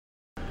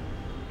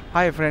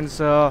Hi friends,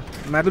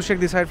 Madhur Sheikh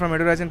this side from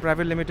Edurizon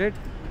Private Limited.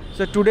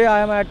 So today I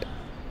am at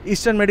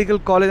Eastern Medical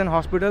College and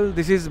Hospital.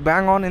 This is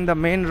bang on in the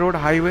main road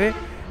highway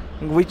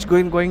which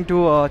going to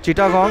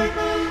Chittagong.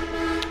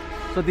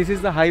 So this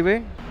is the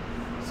highway.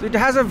 So it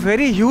has a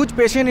very huge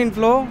patient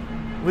inflow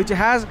which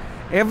has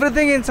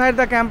everything inside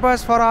the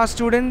campus for our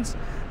students,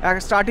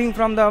 starting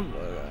from the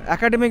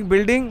academic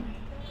building.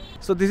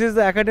 So this is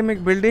the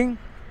academic building,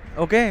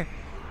 okay.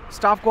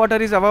 Staff quarter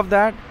is above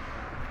that.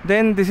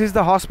 Then this is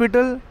the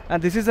hospital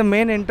and this is the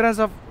main entrance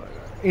of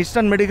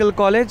Eastern Medical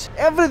College.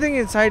 Everything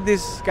inside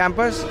this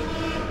campus,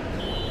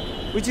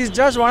 which is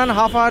just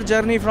 1.5 hour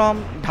journey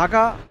from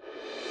Dhaka.